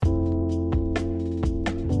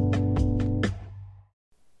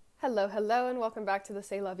Hello, and welcome back to the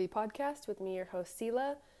C'est La Vie podcast with me, your host,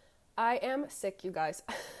 Sela. I am sick, you guys.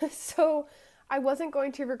 So I wasn't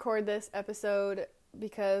going to record this episode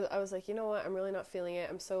because I was like, you know what, I'm really not feeling it.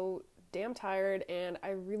 I'm so damn tired, and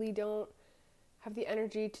I really don't have the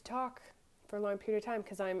energy to talk for a long period of time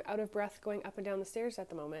because I'm out of breath going up and down the stairs at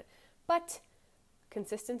the moment. But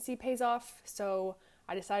consistency pays off, so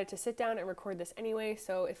I decided to sit down and record this anyway.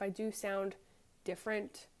 So if I do sound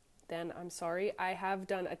different, then I'm sorry. I have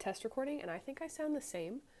done a test recording and I think I sound the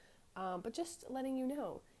same, but just letting you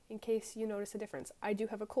know in case you notice a difference. I do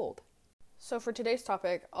have a cold. So for today's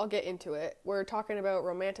topic, I'll get into it. We're talking about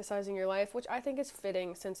romanticizing your life, which I think is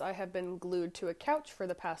fitting since I have been glued to a couch for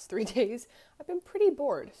the past 3 days. I've been pretty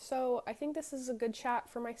bored, so I think this is a good chat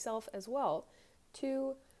for myself as well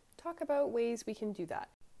to talk about ways we can do that.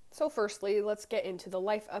 So firstly, let's get into the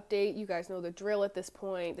life update. You guys know the drill at this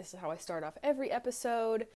point. This is how I start off every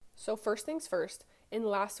episode. So first things first, in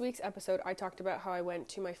last week's episode, I talked about how I went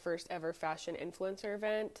to my first ever fashion influencer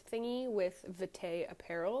event thingy with Vitae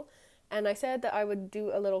Apparel. And I said that I would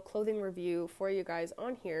do a little clothing review for you guys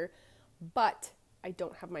on here, but I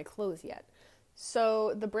don't have my clothes yet.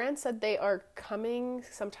 So the brand said they are coming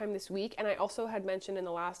sometime this week. And I also had mentioned in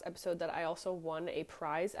the last episode that I also won a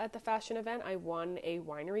prize at the fashion event. I won a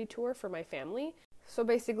winery tour for my family. So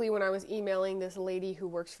basically when I was emailing this lady who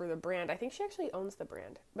works for the brand, I think she actually owns the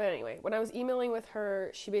brand. But anyway, when I was emailing with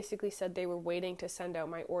her, she basically said they were waiting to send out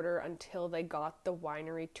my order until they got the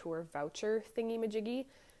winery tour voucher thingy-majiggy.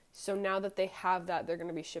 So now that they have that, they're going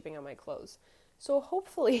to be shipping out my clothes. So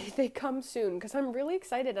hopefully they come soon because I'm really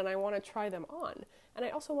excited and I want to try them on. And I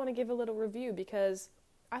also want to give a little review because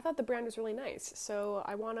I thought the brand was really nice. So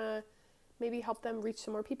I want to maybe help them reach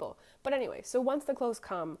some more people. But anyway, so once the clothes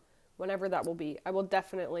come, whenever that will be, I will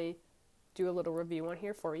definitely do a little review on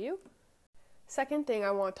here for you. Second thing I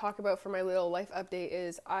want to talk about for my little life update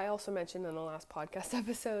is I also mentioned in the last podcast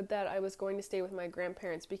episode that I was going to stay with my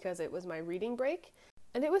grandparents because it was my reading break.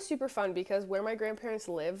 And it was super fun because where my grandparents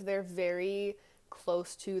live, they're very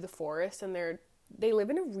close to the forest and they live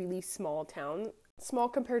in a really small town. Small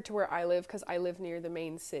compared to where I live because I live near the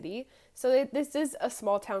main city. So this is a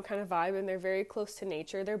small town kind of vibe and they're very close to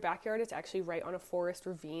nature. Their backyard is actually right on a forest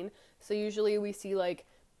ravine. So usually we see like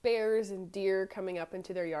bears and deer coming up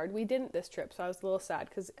into their yard. We didn't this trip, so I was a little sad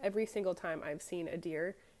because every single time I've seen a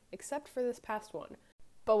deer except for this past one.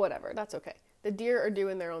 But whatever, that's okay. The deer are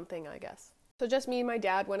doing their own thing, I guess. So just me and my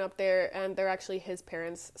dad went up there and they're actually his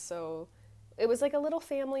parents. So it was like a little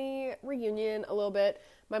family reunion a little bit.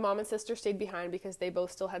 My mom and sister stayed behind because they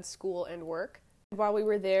both still had school and work. While we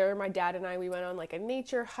were there, my dad and we went on like a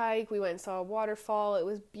nature hike. We went and saw a waterfall. It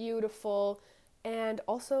was beautiful. And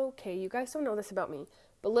also, okay, you guys don't know this about me,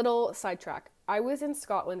 but little sidetrack. I was in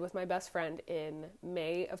Scotland with my best friend in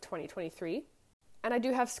May of 2023. And I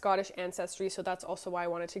do have Scottish ancestry, so that's also why I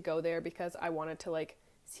wanted to go there because I wanted to like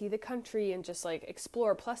see the country and just like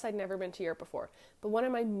explore. Plus, I'd never been to Europe before. But one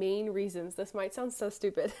of my main reasons, this might sound so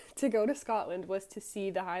stupid, to go to Scotland was to see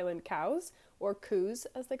the Highland cows, or coos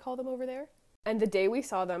as they call them over there. And the day we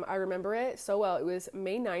saw them, I remember it so well. It was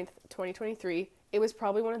May 9th, 2023. It was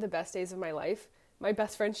probably one of the best days of my life. My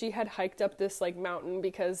best friend, she had hiked up this like mountain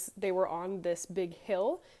because they were on this big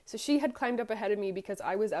hill. So she had climbed up ahead of me because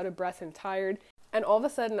I was out of breath and tired. And all of a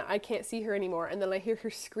sudden, I can't see her anymore. And then I hear her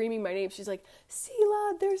screaming my name. She's like,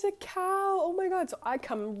 Sela, there's a cow. Oh my God. So I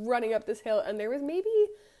come running up this hill. And there was maybe,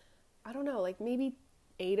 I don't know, like maybe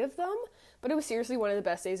 8 of them. But it was seriously one of the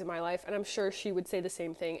best days of my life. And I'm sure she would say the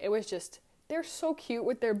same thing. It was just, they're so cute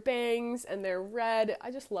with their bangs and their red.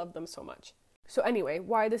 I just love them so much. So anyway,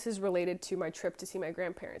 why this is related to my trip to see my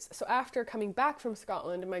grandparents. So after coming back from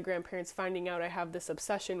Scotland and my grandparents finding out I have this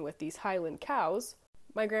obsession with these Highland cows,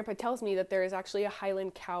 my grandpa tells me that there is actually a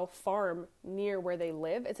Highland cow farm near where they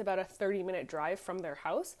live. It's about a 30-minute drive from their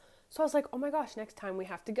house. So I was like, oh my gosh, next time we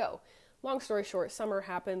have to go. Long story short, summer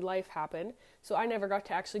happened, life happened. So I never got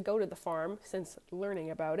to actually go to the farm since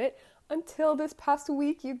learning about it until this past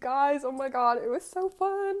week, you guys. Oh my God, it was so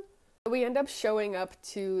fun. We end up showing up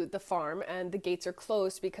to the farm and the gates are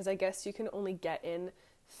closed because I guess you can only get in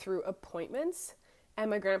through appointments. And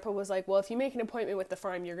my grandpa was like, well, if you make an appointment with the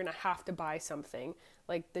farm, you're going to have to buy something,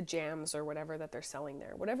 like the jams or whatever that they're selling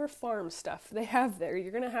there. Whatever farm stuff they have there,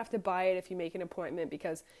 you're going to have to buy it if you make an appointment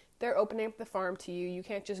because they're opening up the farm to you. You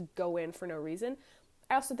can't just go in for no reason.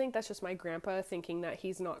 I also think that's just my grandpa thinking that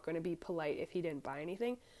he's not going to be polite if he didn't buy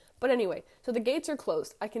anything. But anyway, so the gates are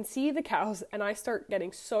closed. I can see the cows and I start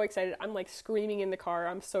getting so excited. I'm like screaming in the car.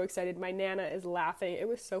 I'm so excited. My Nana is laughing. It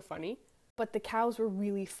was so funny. But the cows were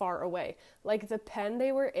really far away. Like the pen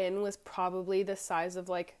they were in was probably the size of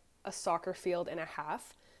like a soccer field and a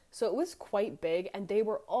half. So it was quite big, and they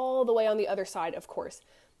were all the way on the other side, of course.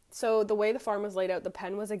 So the way the farm was laid out, the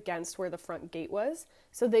pen was against where the front gate was.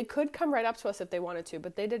 So they could come right up to us if they wanted to,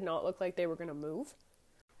 but they did not look like they were going to move.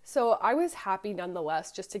 So I was happy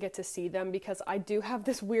nonetheless just to get to see them, because I do have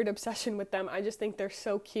this weird obsession with them. I just think they're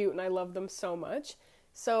so cute and I love them so much.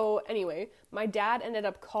 So anyway, my dad ended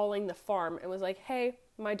up calling the farm and was like, hey,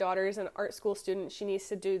 my daughter is an art school student. She needs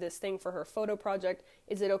to do this thing for her photo project.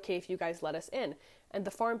 Is it okay if you guys let us in? And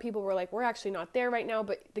the farm people were like, we're actually not there right now,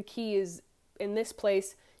 but the key is in this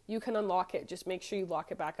place. You can unlock it. Just make sure you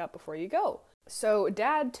lock it back up before you go. So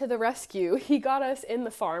Dad to the rescue. He got us in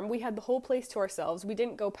the farm. We had the whole place to ourselves. We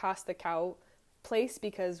didn't go past the cow place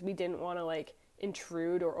because we didn't want to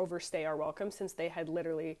intrude or overstay our welcome, since they had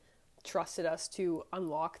literally trusted us to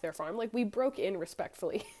unlock their farm. We broke in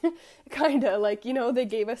respectfully. Kinda they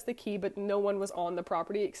gave us the key, but no one was on the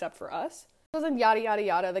property except for us. It was yada yada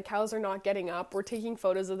yada. The cows are not getting up. We're taking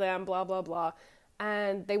photos of them, blah blah blah.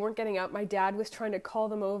 And they weren't getting up. My dad was trying to call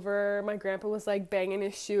them over. My grandpa was banging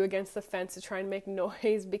his shoe against the fence to try and make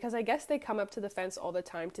noise, because I guess they come up to the fence all the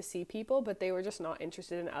time to see people, but they were just not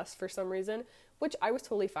interested in us for some reason, which I was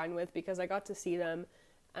totally fine with because I got to see them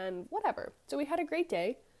and whatever. So we had a great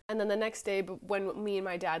day. And then the next day, when me and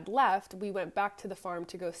my dad left, we went back to the farm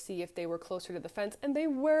to go see if they were closer to the fence, and they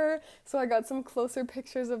were. So I got some closer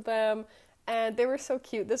pictures of them. And they were so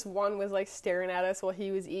cute. This one was staring at us while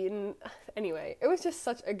he was eating. Anyway, it was just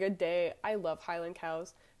such a good day. I love Highland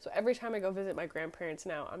cows. So every time I go visit my grandparents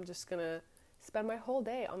now, I'm just gonna spend my whole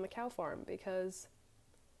day on the cow farm because,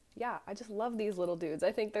 yeah, I just love these little dudes.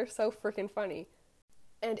 I think they're so freaking funny.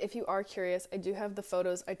 And if you are curious, I do have the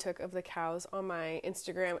photos I took of the cows on my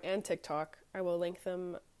Instagram and TikTok. I will link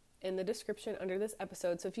them in the description under this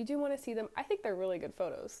episode. So if you do want to see them, I think they're really good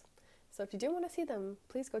photos. So if you do want to see them,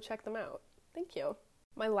 please go check them out. Thank you.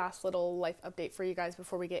 My last little life update for you guys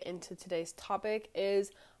before we get into today's topic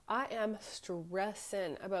is I am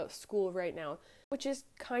stressing about school right now, which is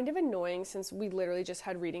kind of annoying since we literally just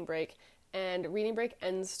had reading break, and reading break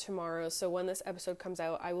ends tomorrow. So when this episode comes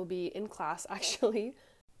out, I will be in class actually.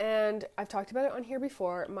 And I've talked about it on here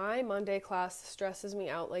before. My Monday class stresses me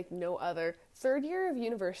out like no other. Third year of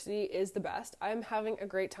university is the best. I'm having a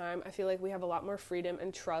great time. I feel like we have a lot more freedom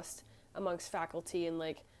and trust amongst faculty and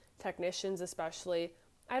technicians especially.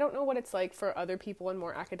 I don't know what it's like for other people in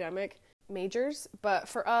more academic majors, but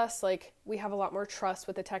for us, we have a lot more trust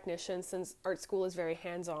with the technicians since art school is very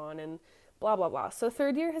hands-on and blah, blah, blah. So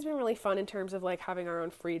third year has been really fun in terms of having our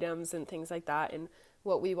own freedoms and things like that and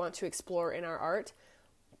what we want to explore in our art.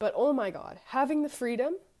 But oh my God, having the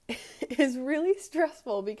freedom is really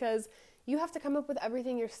stressful because you have to come up with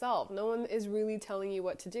everything yourself. No one is really telling you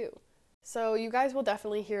what to do. So you guys will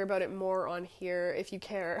definitely hear about it more on here if you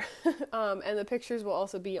care. And the pictures will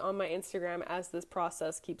also be on my Instagram as this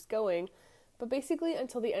process keeps going. But basically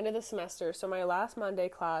until the end of the semester. So my last Monday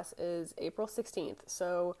class is April 16th.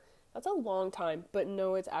 So that's a long time, but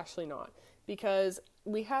no, it's actually not. Because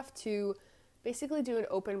we have to basically do an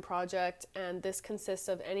open project, and this consists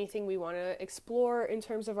of anything we want to explore in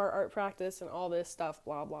terms of our art practice and all this stuff,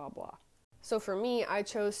 blah, blah, blah. So for me, I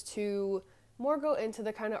chose to more go into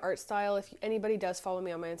the kind of art style, if anybody does follow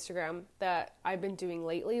me on my Instagram, that I've been doing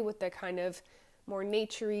lately with the kind of more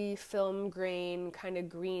naturey, film grain, kind of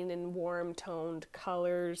green and warm toned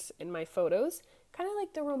colors in my photos, kind of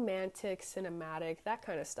like the romantic, cinematic, that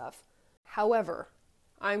kind of stuff. However,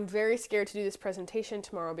 I'm very scared to do this presentation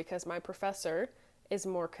tomorrow because my professor is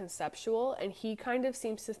more conceptual, and he kind of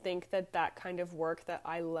seems to think that that kind of work that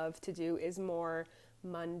I love to do is more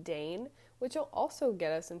mundane, which will also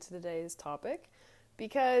get us into today's topic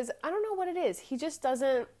because I don't know what it is. He just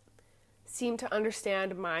doesn't seem to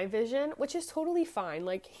understand my vision, which is totally fine.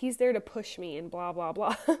 He's there to push me and blah, blah,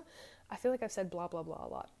 blah. I feel like I've said blah, blah, blah a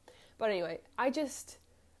lot. But anyway, I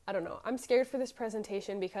don't know. I'm scared for this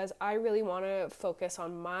presentation because I really want to focus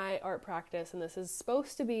on my art practice, and this is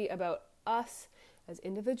supposed to be about us as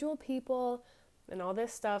individual people and all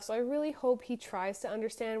this stuff. So I really hope he tries to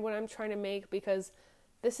understand what I'm trying to make, because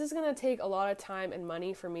this is going to take a lot of time and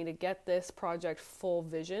money for me to get this project full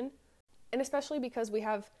vision. And especially because we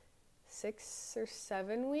have 6 or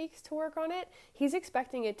 7 weeks to work on it, he's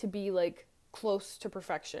expecting it to be close to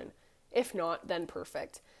perfection. If not, then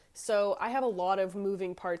perfect. So I have a lot of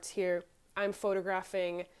moving parts here. I'm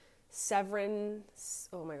photographing 7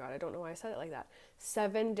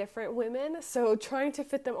 different women. So trying to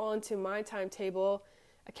fit them all into my timetable,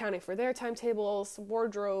 accounting for their timetables,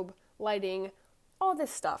 wardrobe, lighting, all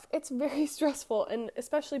this stuff. It's very stressful, and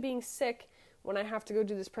especially being sick when I have to go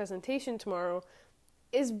do this presentation tomorrow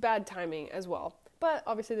is bad timing as well. But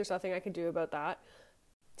obviously there's nothing I can do about that.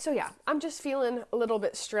 So yeah, I'm just feeling a little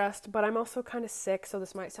bit stressed, but I'm also kind of sick, so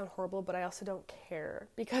this might sound horrible, but I also don't care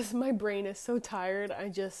because my brain is so tired. I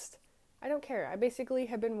don't care. I basically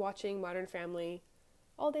have been watching Modern Family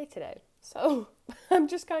all day today. So I'm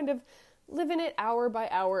just kind of living it hour by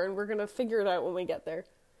hour, and we're going to figure it out when we get there.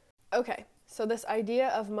 Okay, so this idea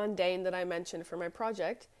of mundane that I mentioned for my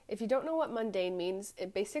project, if you don't know what mundane means,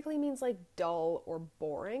 it basically means like dull or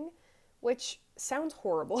boring, which sounds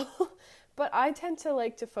horrible. But I tend to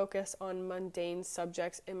like to focus on mundane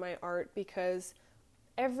subjects in my art because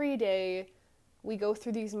every day we go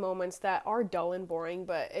through these moments that are dull and boring,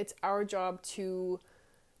 but it's our job to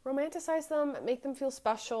romanticize them, make them feel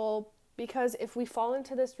special, because if we fall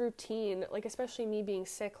into this routine, like especially me being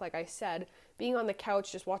sick, like I said, being on the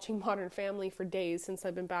couch just watching Modern Family for days since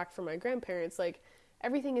I've been back from my grandparents, like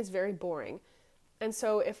everything is very boring. And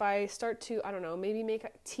so if I start to, I don't know, maybe make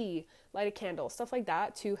tea, light a candle, stuff like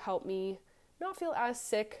that to help me not feel as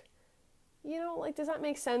sick, like does that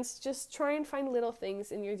make sense? Just try and find little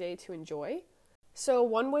things in your day to enjoy. So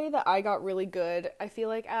one way that I got really good, I feel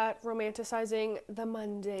like, at romanticizing the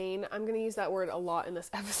mundane, I'm going to use that word a lot in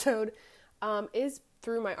this episode, is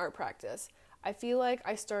through my art practice. I feel like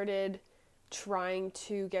I started trying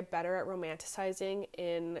to get better at romanticizing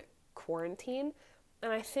in quarantine,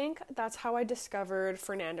 and I think that's how I discovered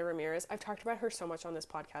Fernanda Ramirez. I've talked about her so much on this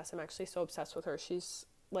podcast. I'm actually so obsessed with her. She's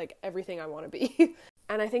like everything I want to be.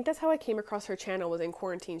 And I think that's how I came across her channel, was in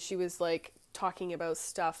quarantine. She was like talking about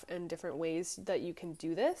stuff and different ways that you can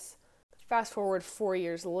do this. Fast forward 4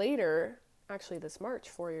 years later, actually this March,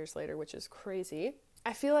 4 years later, which is crazy.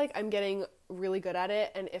 I feel like I'm getting really good at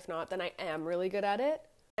it, and if not, then I am really good at it.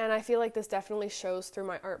 And I feel like this definitely shows through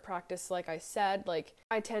my art practice. Like I said, like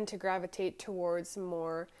I tend to gravitate towards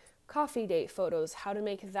more coffee date photos, how to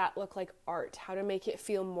make that look like art, how to make it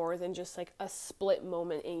feel more than just like a split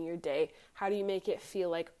moment in your day. How do you make it feel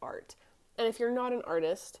like art? And if you're not an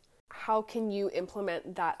artist, how can you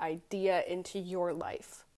implement that idea into your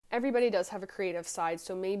life? Everybody does have a creative side,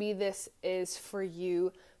 so maybe this is for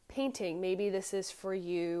you painting, maybe this is for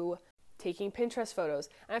you taking Pinterest photos.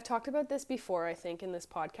 And I've talked about this before, I think, in this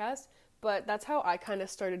podcast, but that's how I kind of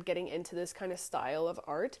started getting into this kind of style of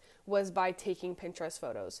art, was by taking Pinterest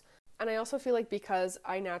photos. And I also feel like because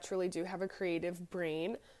I naturally do have a creative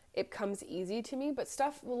brain, it comes easy to me, but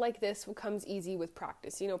stuff like this comes easy with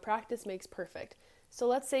practice. Practice makes perfect. So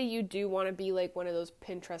let's say you do want to be like one of those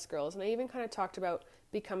Pinterest girls, and I even kind of talked about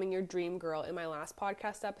becoming your dream girl in my last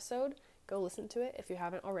podcast episode. Go listen to it if you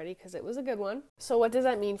haven't already, because it was a good one. So what does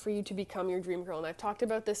that mean for you to become your dream girl? And I've talked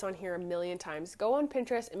about this on here a million times. Go on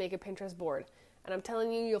Pinterest and make a Pinterest board. And I'm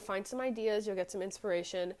telling you, you'll find some ideas, you'll get some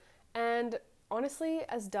inspiration, and honestly,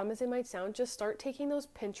 as dumb as it might sound, just start taking those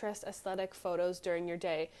Pinterest aesthetic photos during your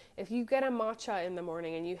day. If you get a matcha in the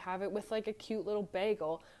morning and you have it with like a cute little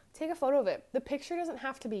bagel, take a photo of it. The picture doesn't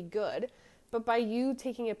have to be good, but by you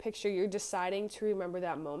taking a picture, you're deciding to remember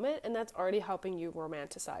that moment, and that's already helping you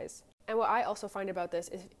romanticize. And what I also find about this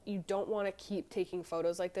is you don't want to keep taking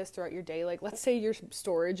photos like this throughout your day. Like, let's say your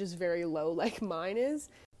storage is very low, like mine is.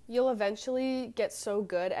 You'll eventually get so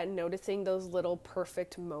good at noticing those little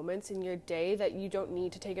perfect moments in your day that you don't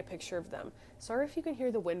need to take a picture of them. Sorry if you can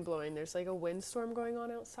hear the wind blowing. There's like a windstorm going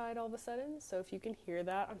on outside all of a sudden. So if you can hear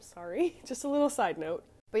that, I'm sorry. Just a little side note.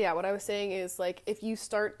 But yeah, what I was saying is, like, if you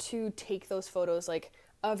start to take those photos, like,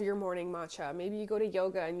 of your morning matcha, maybe you go to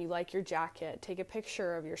yoga and you like your jacket, take a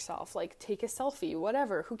picture of yourself, like, take a selfie,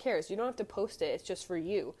 whatever, who cares? You don't have to post it. It's just for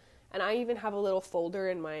you. And I even have a little folder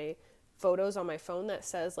in my photos on my phone that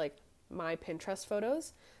says like my Pinterest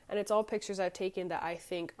photos, and it's all pictures I've taken that I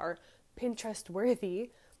think are Pinterest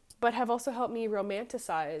worthy, but have also helped me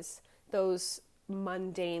romanticize those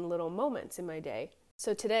mundane little moments in my day.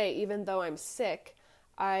 So today, even though I'm sick,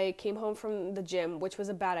 I came home from the gym, which was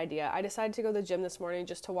a bad idea. I decided to go to the gym this morning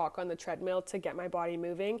just to walk on the treadmill to get my body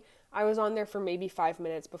moving. I was on there for maybe 5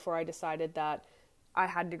 minutes before I decided that I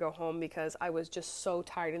had to go home because I was just so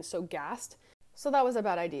tired and so gassed. So that was a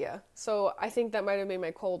bad idea. So I think that might have made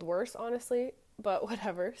my cold worse, honestly, but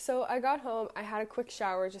whatever. So I got home, I had a quick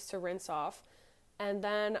shower just to rinse off, and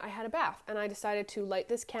then I had a bath, and I decided to light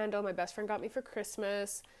this candle my best friend got me for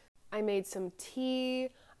Christmas. I made some tea.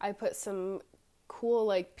 I put some cool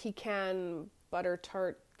like pecan butter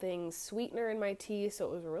tart thing sweetener in my tea, so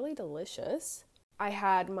it was really delicious. I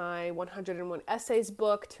had my 101 essays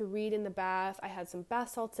book to read in the bath. I had some bath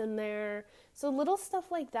salts in there. So little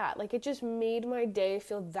stuff like that. Like, it just made my day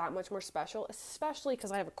feel that much more special, especially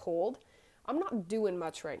because I have a cold. I'm not doing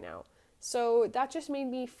much right now. So that just made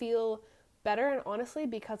me feel better. And honestly,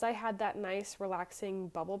 because I had that nice, relaxing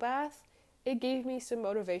bubble bath, it gave me some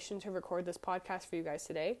motivation to record this podcast for you guys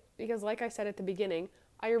today. Because like I said at the beginning,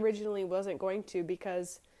 I originally wasn't going to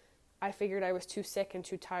because I figured I was too sick and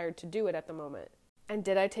too tired to do it at the moment. And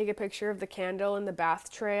did I take a picture of the candle and the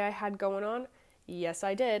bath tray I had going on? Yes,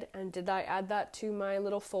 I did. And did I add that to my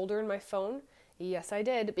little folder in my phone? Yes, I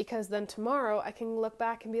did. Because then tomorrow I can look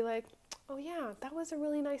back and be like, oh yeah, that was a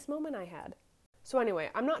really nice moment I had. So anyway,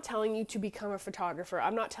 I'm not telling you to become a photographer.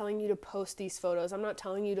 I'm not telling you to post these photos. I'm not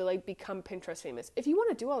telling you to like become Pinterest famous. If you want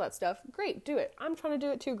to do all that stuff, great, do it. I'm trying to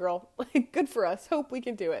do it too, girl. Like, good for us. Hope we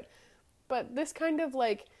can do it. But this kind of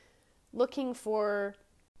like looking for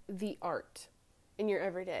the art in your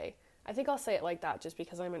everyday. I think I'll say it like that just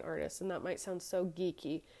because I'm an artist and that might sound so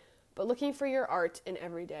geeky. But looking for your art in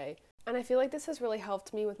everyday. And I feel like this has really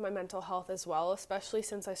helped me with my mental health as well, especially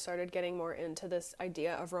since I started getting more into this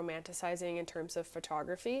idea of romanticizing in terms of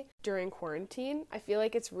photography during quarantine. I feel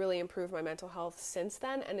like it's really improved my mental health since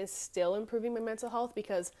then and is still improving my mental health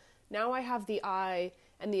because now I have the eye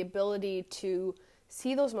and the ability to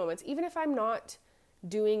see those moments, even if I'm not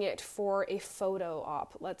doing it for a photo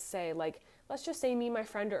op. Let's just say me and my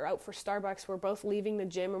friend are out for Starbucks, we're both leaving the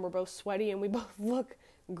gym and we're both sweaty and we both look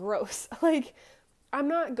gross. Like, I'm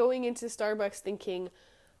not going into Starbucks thinking,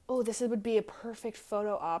 oh, this would be a perfect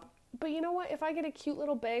photo op. But you know what? If I get a cute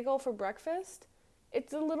little bagel for breakfast,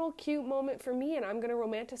 it's a little cute moment for me and I'm going to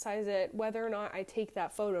romanticize it whether or not I take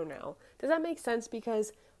that photo now. Does that make sense?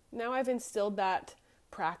 Because now I've instilled that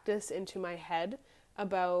practice into my head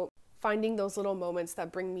about finding those little moments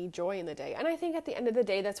that bring me joy in the day. And I think at the end of the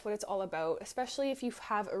day, that's what it's all about, especially if you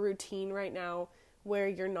have a routine right now where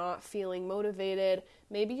you're not feeling motivated.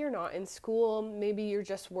 Maybe you're not in school, maybe you're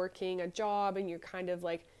just working a job and you're kind of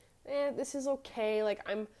like, this is okay, like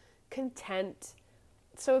I'm content.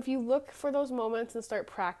 So if you look for those moments and start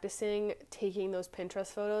practicing taking those Pinterest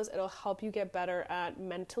photos, it'll help you get better at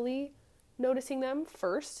mentally noticing them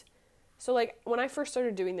first. So like when I first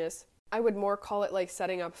started doing this, I would more call it like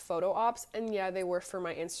setting up photo ops, and yeah, they were for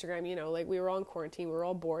my Instagram, you know, like we were all in quarantine, we were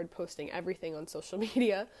all bored posting everything on social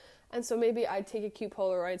media. And so maybe I'd take a cute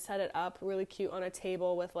Polaroid, set it up really cute on a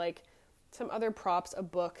table with like some other props, a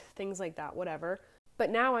book, things like that, whatever. But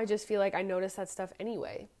now I just feel like I notice that stuff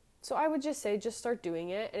anyway. So I would just say, just start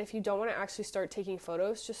doing it. And if you don't want to actually start taking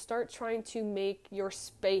photos, just start trying to make your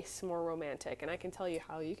space more romantic. And I can tell you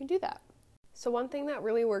how you can do that. So one thing that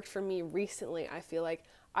really worked for me recently, I feel like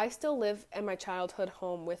I still live in my childhood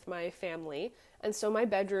home with my family. And so my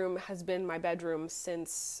bedroom has been my bedroom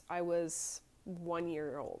since I was 1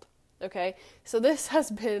 year old. Okay, so this has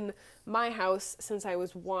been my house since I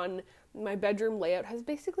was 1. My bedroom layout has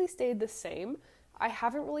basically stayed the same. I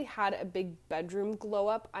haven't really had a big bedroom glow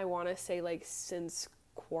up, I want to say like since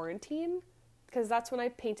quarantine, because that's when I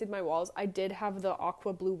painted my walls. I did have the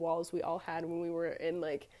aqua blue walls we all had when we were in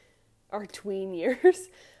like our tween years.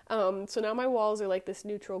 So now my walls are like this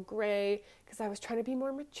neutral gray because I was trying to be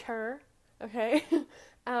more mature, okay?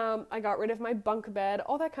 I got rid of my bunk bed,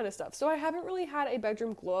 all that kind of stuff. So I haven't really had a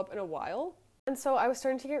bedroom glow up in a while. And so I was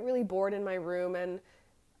starting to get really bored in my room, and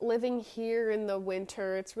living here in the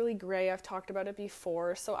winter, it's really gray. I've talked about it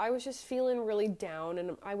before. So I was just feeling really down,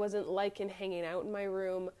 and I wasn't liking hanging out in my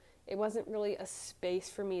room. It wasn't really a space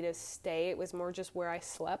for me to stay. It was more just where I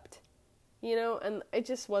slept, you know, and it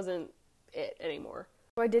just wasn't it anymore.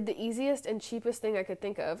 So I did the easiest and cheapest thing I could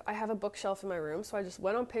think of. I have a bookshelf in my room, so I just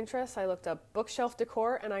went on Pinterest, I looked up bookshelf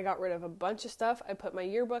decor, and I got rid of a bunch of stuff. I put my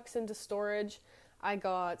yearbooks into storage. I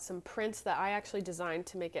got some prints that I actually designed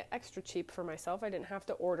to make it extra cheap for myself. I didn't have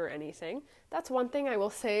to order anything. That's one thing I will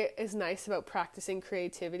say is nice about practicing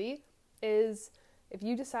creativity, is if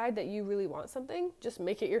you decide that you really want something, just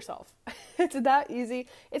make it yourself. It's that easy.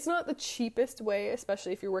 It's not the cheapest way,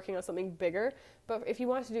 especially if you're working on something bigger, but if you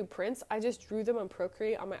want to do prints, I just drew them on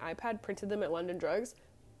Procreate on my iPad, printed them at London Drugs.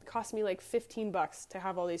 It cost me like $15 to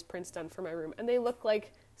have all these prints done for my room, and they look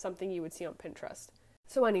like something you would see on Pinterest.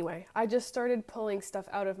 So anyway, I just started pulling stuff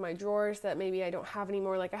out of my drawers that maybe I don't have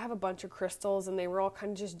anymore. Like I have a bunch of crystals and they were all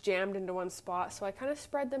kind of just jammed into one spot. So I kind of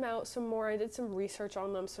spread them out some more. I did some research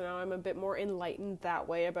on them. So now I'm a bit more enlightened that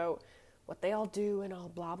way about what they all do and all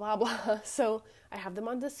blah, blah, blah. So I have them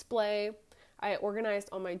on display. I organized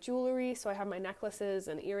all my jewelry. So I have my necklaces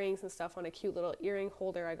and earrings and stuff on a cute little earring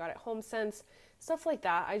holder I got at HomeSense. Stuff like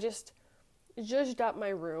that. I just zhuzhed up my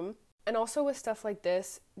room. And also with stuff like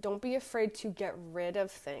this, don't be afraid to get rid of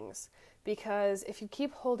things, because if you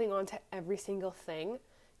keep holding on to every single thing,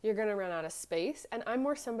 you're going to run out of space. And I'm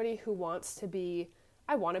more somebody who I want to be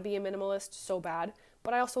a minimalist so bad,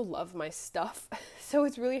 but I also love my stuff. So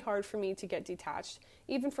it's really hard for me to get detached.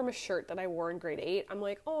 Even from a shirt that I wore in grade 8, I'm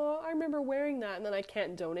like, oh, I remember wearing that, and then I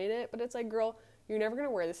can't donate it. But it's like, girl, you're never going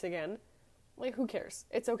to wear this again. Like, who cares?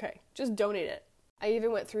 It's okay. Just donate it. I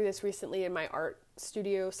even went through this recently in my art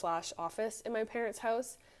studio / office in my parents'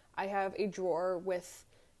 house. I have a drawer with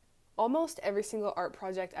almost every single art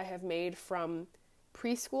project I have made from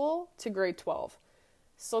preschool to grade 12.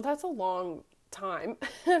 So that's a long time.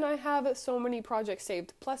 And I have so many projects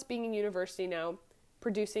saved. Plus being in university now,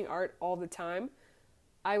 producing art all the time,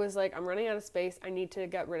 I was like, I'm running out of space. I need to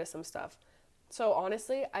get rid of some stuff. So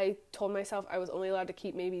honestly, I told myself I was only allowed to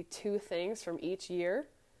keep maybe 2 things from each year.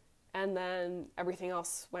 And then everything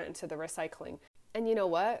else went into the recycling. And you know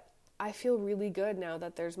what? I feel really good now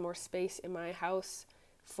that there's more space in my house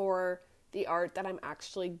for the art that I'm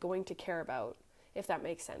actually going to care about, if that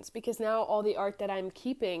makes sense. Because now all the art that I'm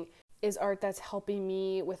keeping is art that's helping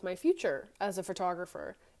me with my future as a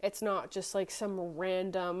photographer. It's not just like some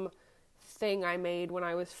random thing I made when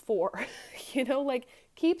I was 4. Like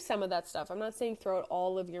keep some of that stuff. I'm not saying throw out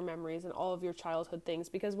all of your memories and all of your childhood things,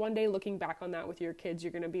 because one day looking back on that with your kids,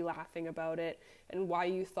 you're going to be laughing about it and why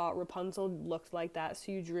you thought Rapunzel looked like that,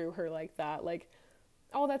 so you drew her like that. Like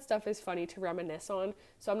all that stuff is funny to reminisce on.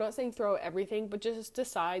 So I'm not saying throw out everything, but just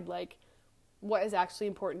decide like what is actually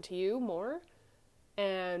important to you more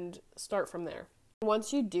and start from there.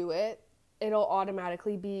 Once you do it, it'll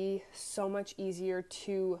automatically be so much easier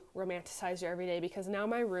to romanticize your everyday, because now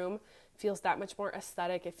my room feels that much more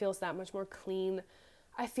aesthetic. It feels that much more clean.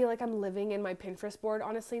 I feel like I'm living in my Pinterest board,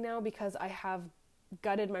 honestly, now, because I have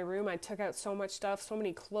gutted my room. I took out so much stuff, so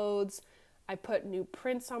many clothes. I put new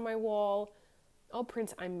prints on my wall, all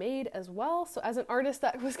prints I made as well. So as an artist,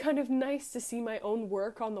 that was kind of nice to see my own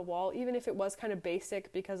work on the wall, even if it was kind of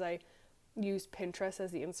basic because I used Pinterest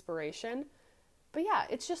as the inspiration. But yeah,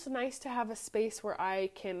 it's just nice to have a space where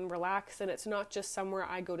I can relax, and it's not just somewhere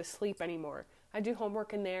I go to sleep anymore. I do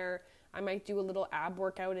homework in there. I might do a little ab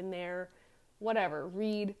workout in there, whatever,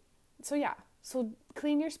 read. So yeah, so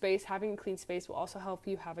clean your space. Having a clean space will also help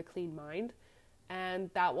you have a clean mind, and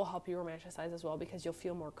that will help you romanticize as well, because you'll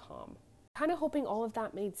feel more calm. Kind of hoping all of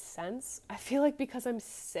that made sense. I feel like because I'm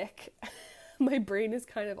sick, my brain is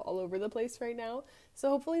kind of all over the place right now. So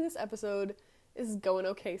hopefully this episode is going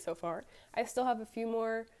okay so far. I still have a few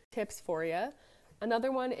more tips for you. Another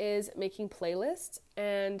one is making playlists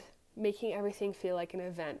and making everything feel like an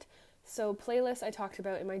event. So playlists I talked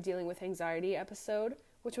about in my Dealing with Anxiety episode,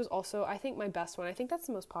 which was also, I think, my best one. I think that's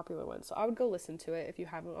the most popular one. So I would go listen to it if you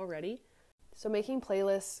haven't already. So making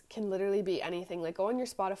playlists can literally be anything. Like go on your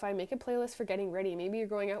Spotify, make a playlist for getting ready. Maybe you're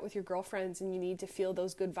going out with your girlfriends and you need to feel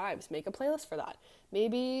those good vibes. Make a playlist for that.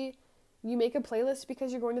 Maybe you make a playlist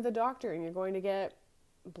because you're going to the doctor and you're going to get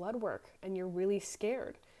blood work and you're really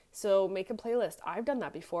scared. So make a playlist. I've done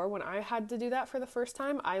that before. When I had to do that for the first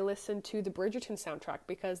time, I listened to the Bridgerton soundtrack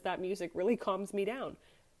because that music really calms me down.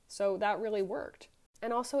 So that really worked.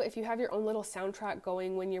 And also, if you have your own little soundtrack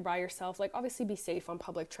going when you're by yourself, like obviously be safe on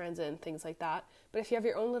public transit and things like that. But if you have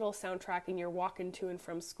your own little soundtrack and you're walking to and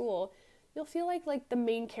from school, you'll feel like the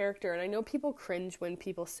main character. And I know people cringe when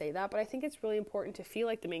people say that, but I think it's really important to feel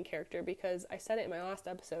like the main character, because I said it in my last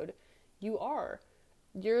episode, you're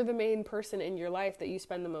the main person in your life that you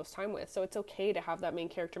spend the most time with. So it's okay to have that main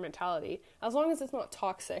character mentality, as long as it's not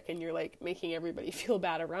toxic and you're like making everybody feel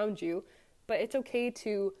bad around you. But it's okay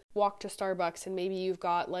to walk to Starbucks and maybe you've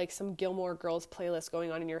got like some Gilmore Girls playlist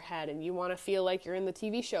going on in your head and you want to feel like you're in the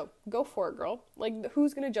TV show. Go for it, girl. Like,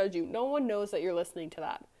 who's going to judge you? No one knows that you're listening to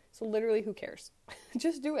that. So literally, who cares?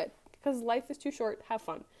 Just do it, because life is too short. Have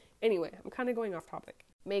fun. Anyway, I'm kind of going off topic.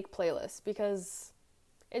 Make playlists, because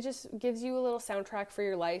it just gives you a little soundtrack for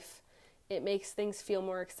your life. It makes things feel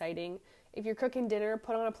more exciting. If you're cooking dinner,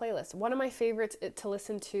 put on a playlist. One of my favorites to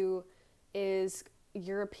listen to is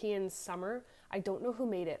European Summer. I don't know who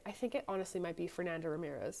made it. I think it honestly might be Fernando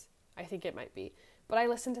Ramirez. I think it might be. But I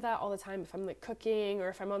listen to that all the time. If I'm like cooking or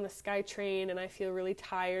if I'm on the SkyTrain and I feel really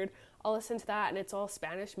tired, I'll listen to that, and it's all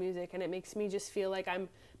Spanish music, and it makes me just feel like I'm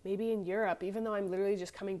maybe in Europe, even though I'm literally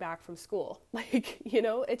just coming back from school. Like,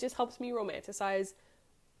 it just helps me romanticize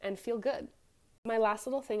and feel good. My last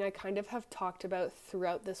little thing I kind of have talked about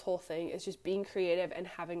throughout this whole thing is just being creative and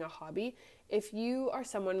having a hobby. If you are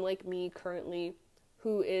someone like me currently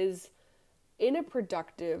who is in a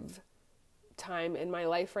productive time in my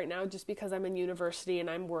life right now, just because I'm in university and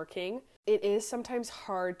I'm working, it is sometimes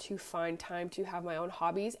hard to find time to have my own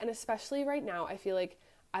hobbies. And especially right now, I feel like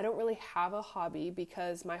I don't really have a hobby,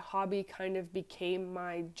 because my hobby kind of became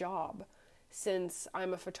my job. Since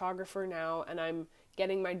I'm a photographer now and I'm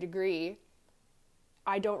getting my degree,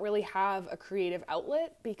 I don't really have a creative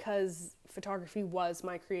outlet, because photography was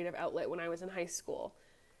my creative outlet when I was in high school.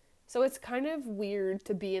 So it's kind of weird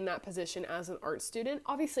to be in that position as an art student.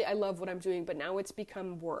 Obviously, I love what I'm doing, but now it's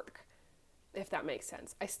become work. if that makes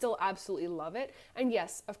sense. I still absolutely love it. And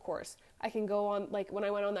yes, of course, I can go on, like when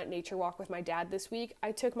I went on that nature walk with my dad this week,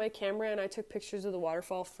 I took my camera and I took pictures of the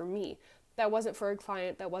waterfall for me. That wasn't for a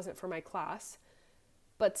client, that wasn't for my class.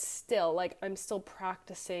 But still, like, I'm still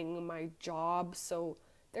practicing my job, so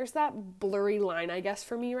there's that blurry line, I guess,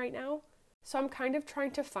 for me right now. So I'm kind of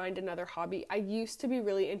trying to find another hobby. I used to be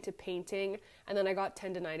really into painting, and then I got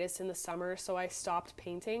tendonitis in the summer, so I stopped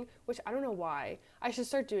painting, which I don't know why. I should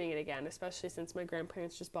start doing it again, especially since my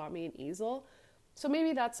grandparents just bought me an easel. So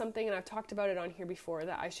maybe that's something, and I've talked about it on here before,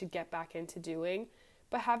 that I should get back into doing.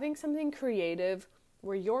 But having something creative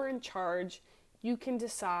where you're in charge, you can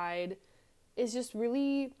decide, is just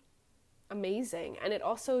really amazing. And it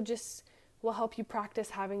also just will help you practice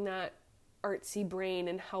having that artsy brain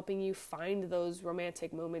and helping you find those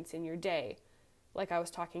romantic moments in your day, like I was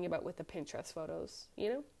talking about with the Pinterest photos, you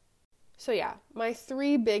know? So yeah, my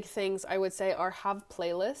 3 big things I would say are have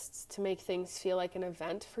playlists to make things feel like an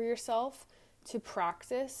event for yourself, to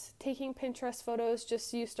practice taking Pinterest photos just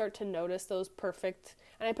so you start to notice those perfect,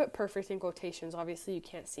 and I put perfect in quotations, obviously you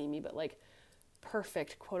can't see me, but like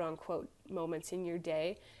perfect quote-unquote moments in your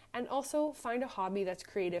day. And also find a hobby that's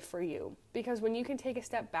creative for you, because when you can take a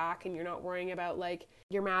step back and you're not worrying about like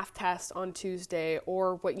your math test on Tuesday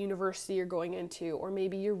or what university you're going into, or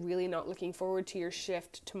maybe you're really not looking forward to your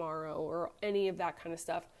shift tomorrow or any of that kind of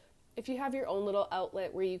stuff, if you have your own little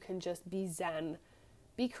outlet where you can just be zen,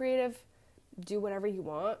 be creative, do whatever you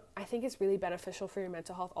want, I think it's really beneficial for your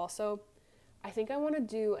mental health also. I think I want to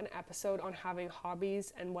do an episode on having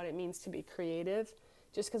hobbies and what it means to be creative,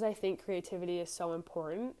 just because I think creativity is so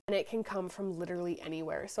important and it can come from literally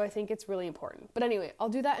anywhere. So I think it's really important. But anyway, I'll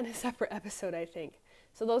do that in a separate episode, I think.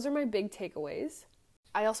 So those are my big takeaways.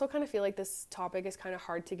 I also kind of feel like this topic is kind of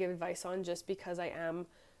hard to give advice on just because I am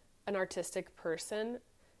an artistic person.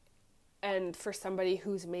 And for somebody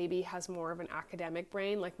who's maybe has more of an academic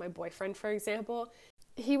brain, like my boyfriend, for example,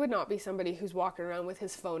 he would not be somebody who's walking around with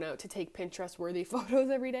his phone out to take Pinterest-worthy photos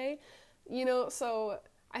every day, you know? So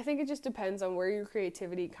I think it just depends on where your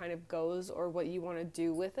creativity kind of goes or what you want to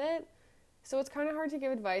do with it. So it's kind of hard to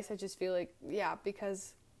give advice. I just feel like, yeah,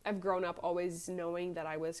 because I've grown up always knowing that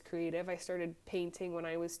I was creative. I started painting when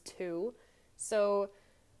I was 2. So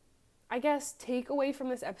I guess take away from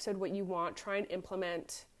this episode what you want. Try and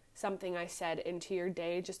implement something I said into your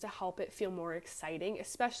day just to help it feel more exciting,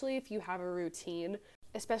 especially if you have a routine,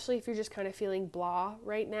 especially if you're just kind of feeling blah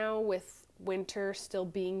right now with winter still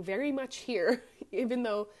being very much here. Even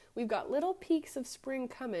though we've got little peaks of spring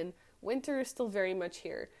coming, winter is still very much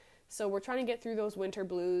here. So we're trying to get through those winter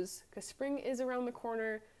blues because spring is around the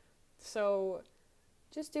corner. So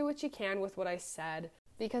just do what you can with what I said.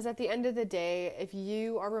 Because at the end of the day, if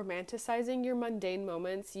you are romanticizing your mundane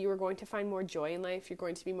moments, you are going to find more joy in life. You're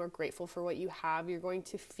going to be more grateful for what you have. You're going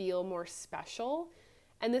to feel more special.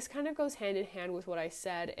 And this kind of goes hand in hand with what I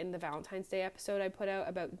said in the Valentine's Day episode I put out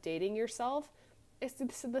about dating yourself. It's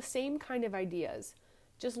the same kind of ideas.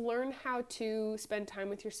 Just learn how to spend time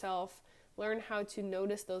with yourself. Learn how to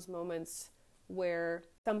notice those moments where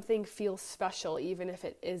something feels special, even if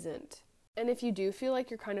it isn't. And if you do feel like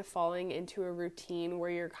you're kind of falling into a routine where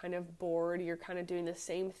you're kind of bored, you're kind of doing the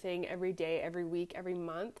same thing every day, every week, every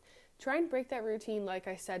month, try and break that routine, like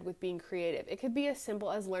I said, with being creative. It could be as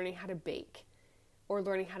simple as learning how to bake or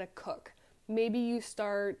learning how to cook. Maybe you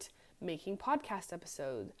start making podcast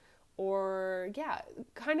episodes, or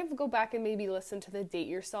kind of go back and maybe listen to the Date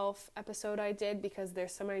Yourself episode I did, because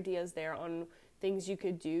there's some ideas there on things you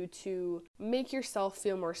could do to make yourself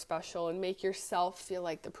feel more special and make yourself feel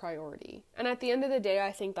like the priority. And at the end of the day,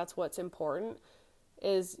 I think that's what's important,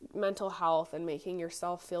 is mental health and making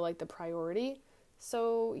yourself feel like the priority.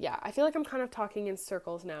 So yeah, I feel like I'm kind of talking in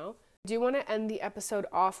circles now. I do want to end the episode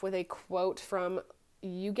off with a quote from,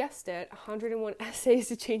 you guessed it, 101 Essays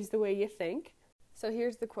to Change the Way You Think. So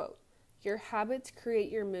here's the quote. Your habits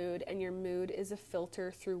create your mood, and your mood is a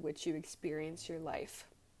filter through which you experience your life.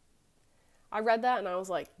 I read that and I was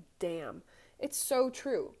like, damn, it's so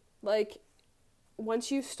true. Like,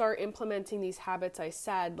 once you start implementing these habits I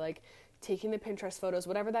said, like taking the Pinterest photos,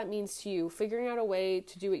 whatever that means to you, figuring out a way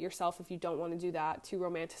to do it yourself if you don't want to do that, to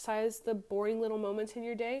romanticize the boring little moments in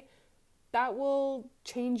your day, that will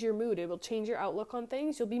change your mood. It will change your outlook on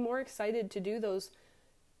things. You'll be more excited to do those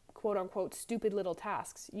quote-unquote stupid little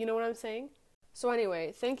tasks. You know what I'm saying? So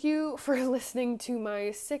anyway, thank you for listening to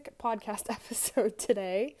my sick podcast episode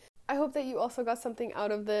today. I hope that you also got something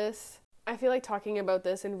out of this. I feel like talking about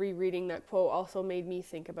this and rereading that quote also made me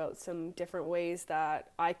think about some different ways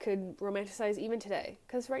that I could romanticize even today.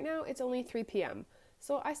 Because right now it's only 3 p.m.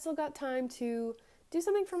 So I still got time to do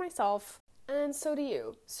something for myself. And so do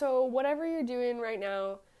you. So whatever you're doing right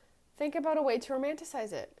now, think about a way to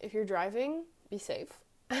romanticize it. If you're driving, be safe.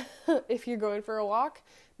 If you're going for a walk,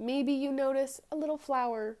 maybe you notice a little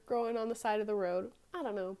flower growing on the side of the road. I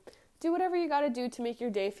don't know. Do whatever you gotta do to make your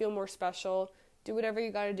day feel more special. Do whatever you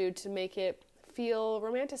gotta do to make it feel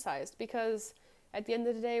romanticized, because at the end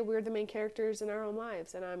of the day, we're the main characters in our own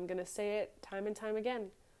lives, and I'm gonna say it time and time again.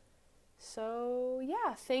 So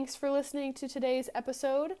yeah, thanks for listening to today's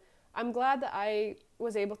episode. I'm glad that I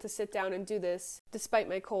was able to sit down and do this despite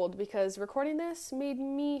my cold, because recording this made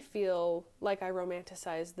me feel like I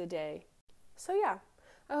romanticized the day. So yeah,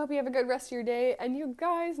 I hope you have a good rest of your day, and you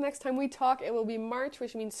guys, next time we talk, it will be March,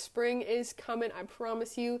 which means spring is coming, I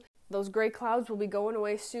promise you. Those gray clouds will be going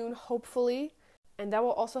away soon, hopefully, and that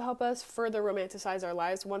will also help us further romanticize our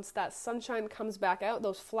lives. Once that sunshine comes back out,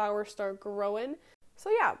 those flowers start growing. So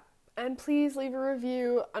yeah, and please leave a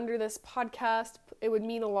review under this podcast. It would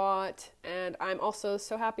mean a lot, and I'm also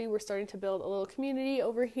so happy we're starting to build a little community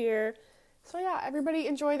over here. So yeah, everybody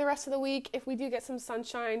enjoy the rest of the week. If we do get some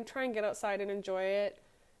sunshine, try and get outside and enjoy it.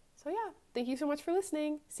 So yeah, thank you so much for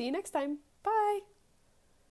listening. See you next time. Bye!